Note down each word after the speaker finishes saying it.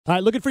All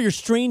right, looking for your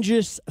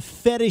strangest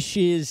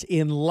fetishes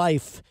in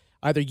life.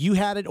 Either you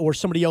had it or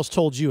somebody else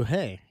told you,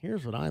 hey,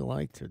 here's what I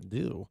like to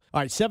do. All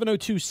right,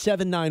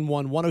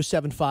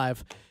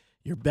 702-791-1075,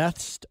 your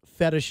best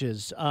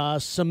fetishes.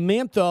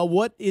 Samantha,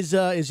 what is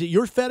it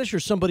your fetish or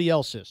somebody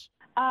else's?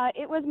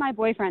 It was my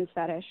boyfriend's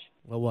fetish.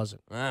 What was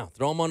it? Wow,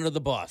 throw him under the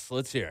bus.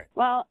 Let's hear it.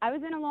 Well, I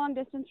was in a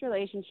long-distance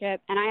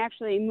relationship, and I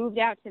actually moved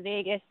out to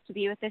Vegas to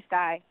be with this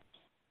guy.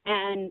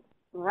 And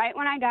right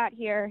when I got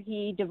here,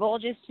 he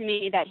divulges to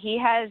me that he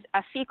has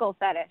a fecal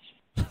fetish.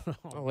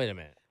 Oh, wait a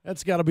minute.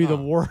 That's got to be the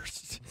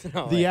worst.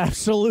 No, the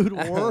absolute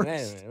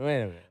worst. Wait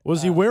a minute.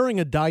 Was he wearing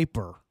a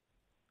diaper?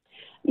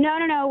 No,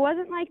 it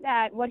wasn't like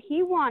that. What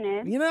he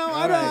wanted... You know,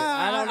 I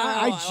don't know.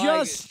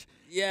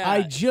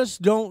 I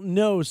just don't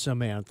know,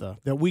 Samantha,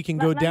 that we can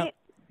go down.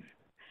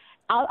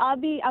 I'll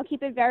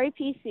keep it very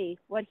PC.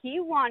 What he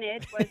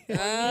wanted was for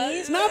me.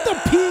 It's not the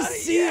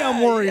PC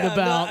I'm worried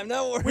about. I'm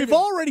not worried. We've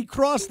already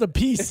crossed the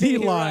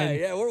PC line. Right,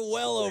 yeah, we're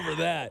well over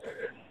that.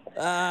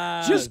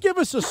 Just give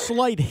us a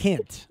slight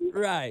hint.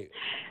 Right.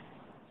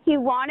 He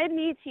wanted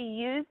me to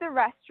use the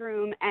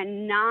restroom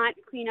and not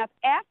clean up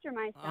after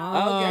myself.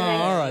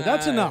 All right,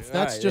 that's enough.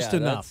 That's just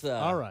enough.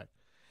 All right.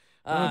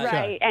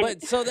 Right.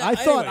 But so that,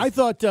 I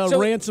thought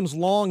Ransom's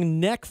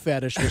long neck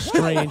fetish was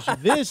strange.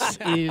 This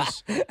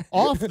is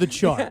off the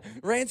chart.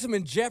 Ransom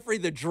and Jeffrey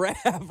the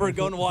Giraffe are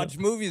going to watch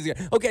movies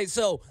again. Okay,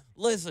 so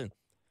listen.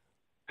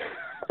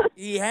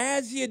 He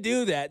has you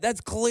do that.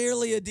 That's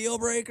clearly a deal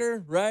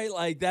breaker, right?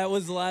 Like that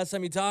was the last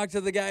time you talked to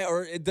the guy,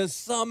 or does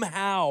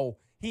somehow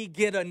he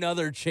get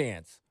another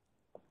chance?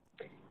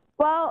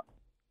 Well,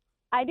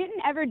 I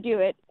didn't ever do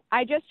it.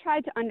 I just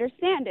tried to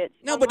understand it.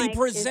 No, but he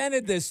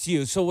presented this to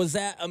you. So was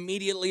that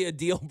immediately a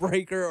deal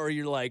breaker, or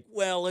you're like,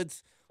 well,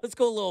 let's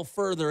go a little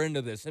further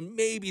into this, and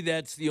maybe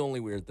that's the only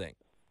weird thing?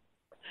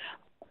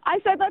 I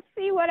said, let's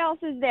see what else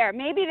is there.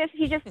 Maybe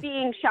he's just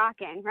being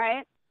shocking,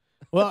 right?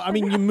 Well, I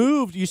mean,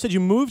 you said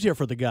you moved here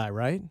for the guy,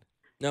 right?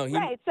 No,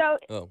 right. So,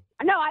 no,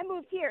 I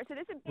moved here. So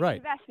this is a big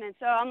investment.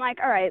 So I'm like,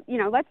 all right,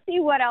 let's see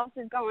what else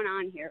is going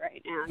on here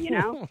right now,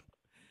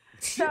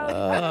 So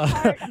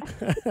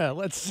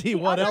let's see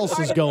what else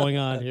is going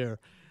on here.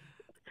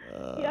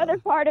 The other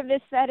part of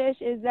this fetish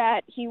is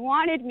that he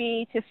wanted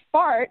me to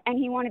fart and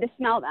he wanted to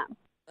smell them.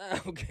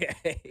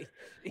 Okay.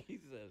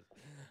 Jesus.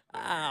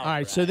 All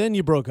right, so then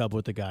you broke up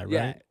with the guy,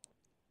 right?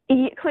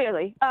 Yeah,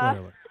 clearly.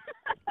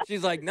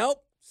 She's like,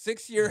 nope.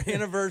 6-year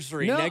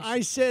anniversary. No, next,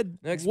 I said,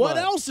 next what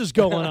month. else is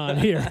going on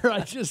here?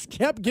 I just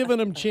kept giving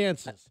him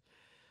chances.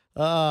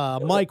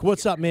 Mike,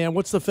 what's up, man?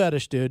 What's the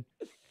fetish, dude?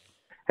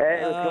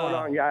 Hey, what's going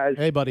on, guys?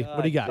 Hey, buddy.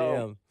 What do you got?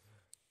 So,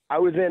 I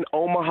was in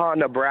Omaha,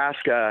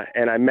 Nebraska,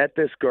 and I met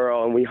this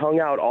girl, and we hung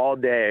out all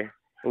day.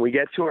 And we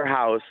get to her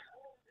house.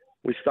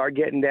 We start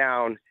getting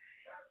down,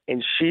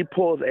 and she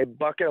pulls a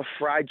bucket of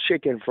fried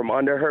chicken from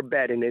under her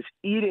bed and is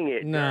eating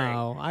it.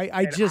 No,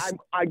 I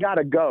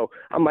gotta go.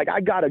 I'm like,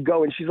 I gotta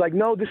go. And she's like,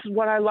 no, this is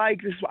what I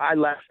like. This is what I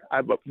left.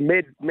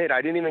 Mid,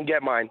 I didn't even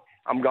get mine.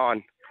 I'm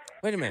gone.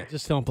 Wait a minute.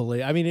 Just don't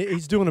believe. I mean,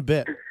 he's doing a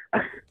bit.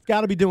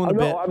 Got to be doing a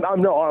bit.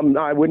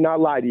 I would not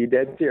lie to you.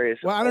 Dead serious.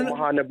 Well, I don't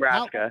Omaha, know.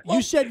 Nebraska.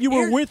 You said you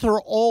were with her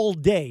all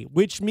day,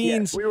 which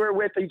means... Yes, we were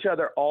with each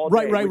other all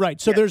day.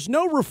 Right. So there's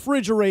no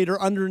refrigerator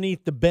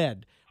underneath the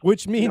bed,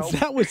 which means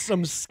that was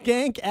some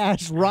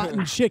skank-ass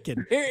rotten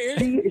chicken.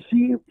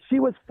 She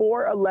was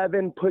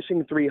 4'11",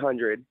 pushing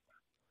 300.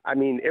 I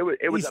mean,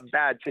 it was a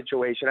bad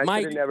situation.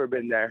 I should have never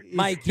been there.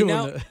 Mike, you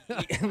know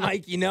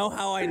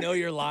how I know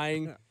you're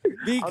lying?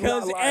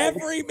 Because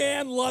every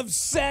man loves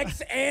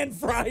sex and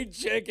fried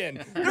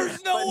chicken.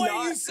 There's no way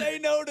you say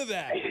no to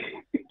that.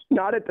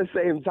 Not at the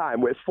same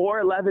time. With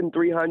 4'11",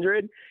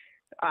 300,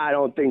 I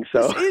don't think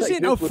so. This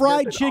isn't a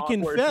fried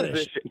chicken fetish.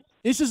 Position.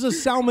 This is a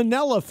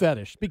salmonella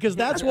fetish because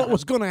that's what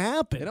was going to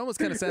happen. It almost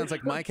kind of sounds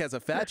like Mike has a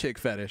fat chick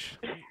fetish.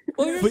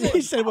 But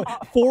he said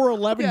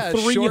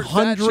 4'11",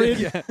 300.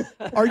 Yeah.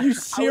 Are you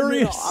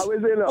serious? I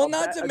was in a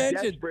not to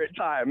mention, desperate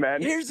time,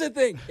 man. Here's the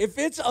thing. If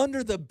it's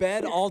under the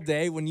bed all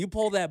day, when you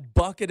pull that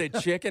bucket of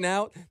chicken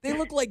out, they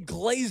look like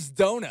glazed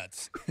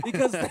donuts.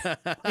 Because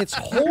it's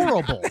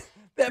horrible.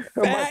 That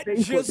fat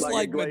just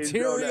like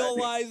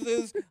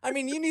materializes. I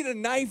mean, you need a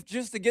knife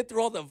just to get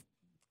through all the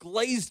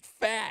glazed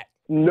fat.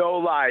 No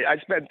lie. I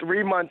spent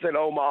 3 months in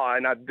Omaha,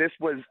 and this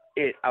was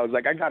it. I was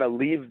like, I got to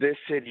leave this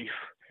city.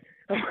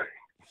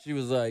 She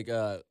was like,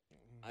 I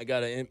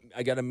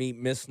gotta meet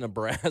Miss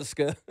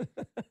Nebraska.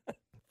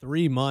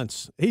 3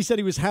 months. He said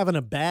he was having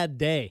a bad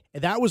day.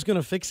 And that was going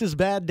to fix his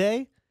bad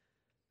day?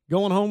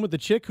 Going home with the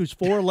chick who's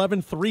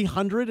 4'11",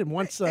 300 and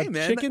wants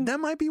chicken? That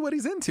might be what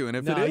he's into. And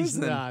if it is,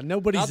 then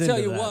nobody's into that. I'll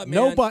tell you what,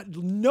 man.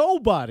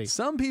 Nobody.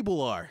 Some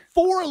people are.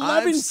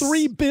 4'11",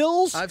 3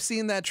 bills? I've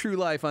seen that True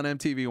Life on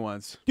MTV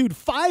once. Dude,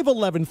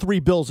 5'11", 3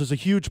 bills is a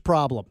huge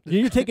problem.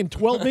 You're taking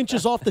 12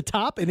 inches off the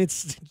top, and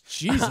it's,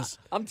 Jesus.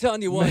 I'm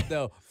telling you what,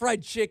 though.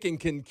 Fried chicken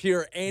can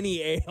cure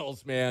any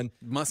ails, man.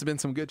 Must have been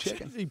some good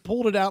chicken. He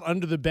pulled it out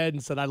under the bed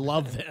and said, I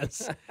love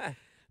this.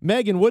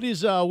 Megan, what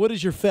is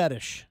your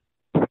fetish?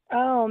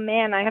 Oh,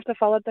 man, I have to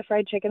follow up the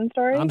fried chicken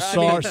story? I'm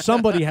sorry.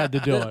 Somebody had to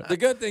do it. The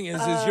good thing is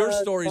your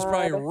Oh, story's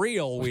probably God.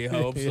 real, we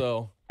hope,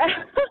 so.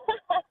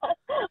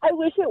 I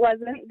wish it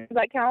wasn't. Does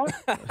that count?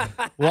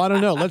 Well, I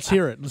don't know. Let's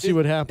hear it. Let's see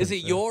what happens. Is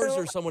it yours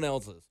or someone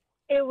else's?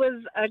 It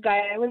was a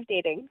guy I was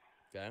dating.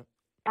 Okay.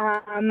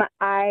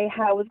 I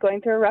was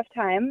going through a rough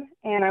time,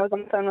 and I was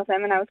on the phone with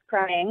him, and I was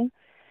crying.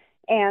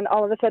 And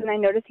all of a sudden, I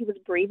noticed he was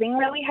breathing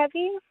really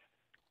heavy.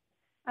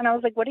 And I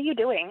was like, what are you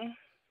doing?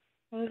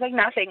 And he was like,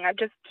 nothing. I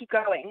just keep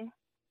going.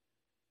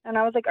 And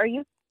I was like, are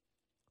you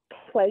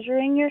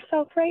pleasuring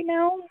yourself right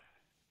now?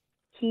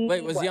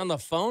 Wait, was he on the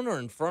phone or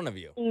in front of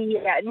you?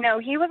 Yeah, no,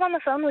 he was on the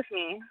phone with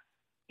me.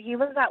 He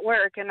was at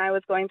work, and I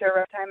was going through a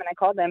rough time, and I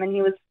called him, and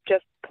he was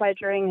just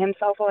pleasuring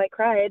himself while I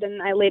cried.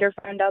 And I later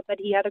found out that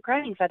he had a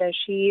crying fetish.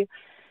 He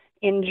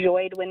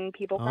enjoyed when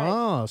people cried.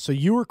 Oh, so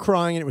you were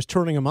crying and it was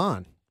turning him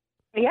on.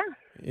 Yeah.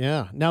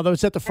 Yeah. Now,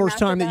 was that the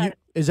first after time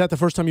is that the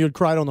first time you had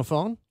cried on the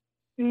phone?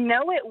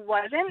 No, it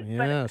wasn't.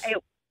 Yes.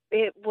 But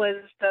it was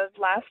the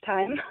last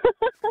time.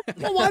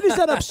 Well, why does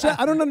that upset?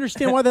 I don't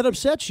understand why that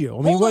upsets you.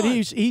 I mean, Hold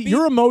on.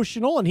 you're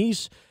emotional, and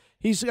he's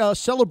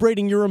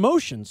celebrating your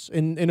emotions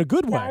in a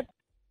good way.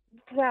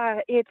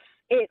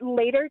 It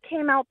later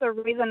came out the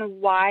reason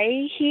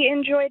why he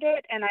enjoyed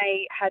it, and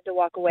I had to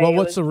walk away. Well,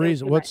 what's the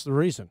reason? What's the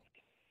reason?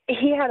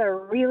 He had a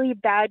really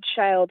bad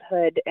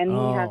childhood, and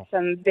he had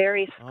some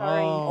very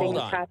scarring Hold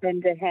things on.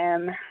 happen to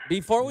him.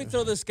 Before we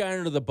throw this guy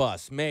under the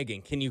bus,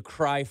 Megan, can you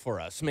cry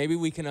for us? Maybe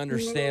we can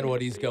understand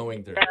what he's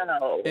going through.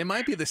 No. It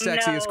might be the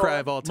sexiest cry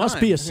of all time. Must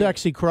be a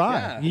sexy cry.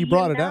 Yeah. You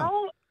brought it out.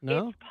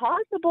 No? It's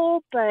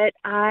possible, but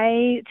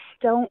I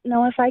don't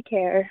know if I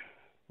care.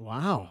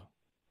 Wow.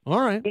 All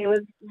right. It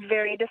was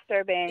very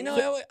disturbing. You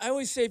know, I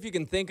always say if you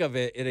can think of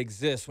it, it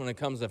exists when it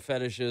comes to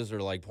fetishes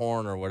or like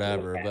porn or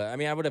whatever. But I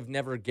mean, I would have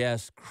never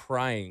guessed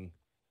crying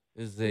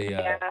is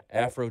the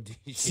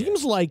aphrodisiac.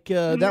 Seems like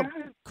that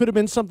could have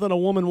been something a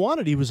woman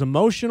wanted. He was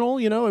emotional,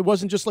 you know. It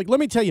wasn't just like, let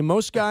me tell you,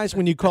 most guys,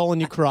 when you call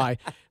and you cry,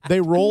 they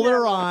roll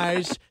their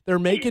eyes, they're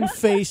making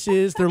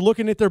faces, they're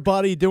looking at their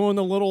buddy doing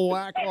the little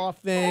whack-off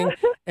thing,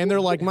 and they're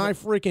like, my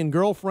freaking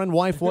girlfriend,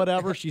 wife,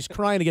 whatever, she's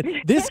crying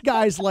again. This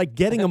guy's like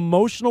getting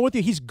emotional with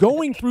you. He's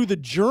going through the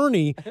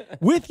journey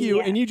with you,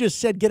 and you just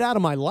said, get out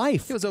of my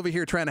life. He was over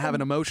here trying to have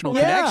an emotional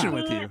Yeah. connection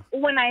with you.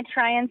 When I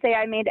try and say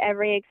I made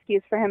every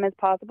excuse for him as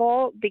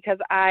possible because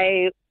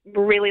I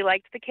really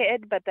liked the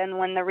kid, but then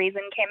when the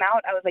reason came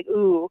out, I was like,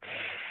 ooh,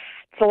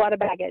 it's a lot of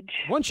baggage.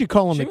 Once you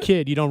call him the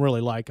kid, you don't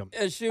really like him.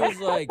 And she was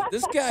like,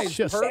 this guy's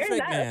Just-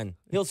 perfect, man.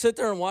 He'll sit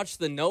there and watch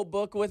The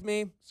Notebook with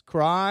me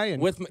Cry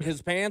and with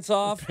his pants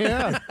off.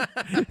 yeah.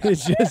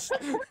 It's just.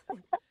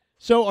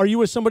 So, are you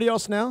with somebody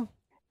else now?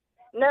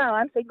 No,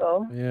 I'm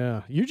single.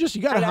 Yeah, you got I to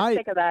got hide.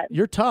 sick of that.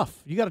 You're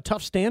tough. You got a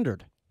tough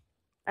standard.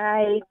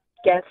 I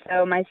guess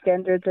so. My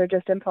standards are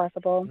just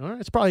impossible. All right,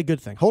 it's probably a good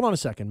thing. Hold on a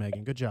second,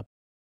 Megan. Good job.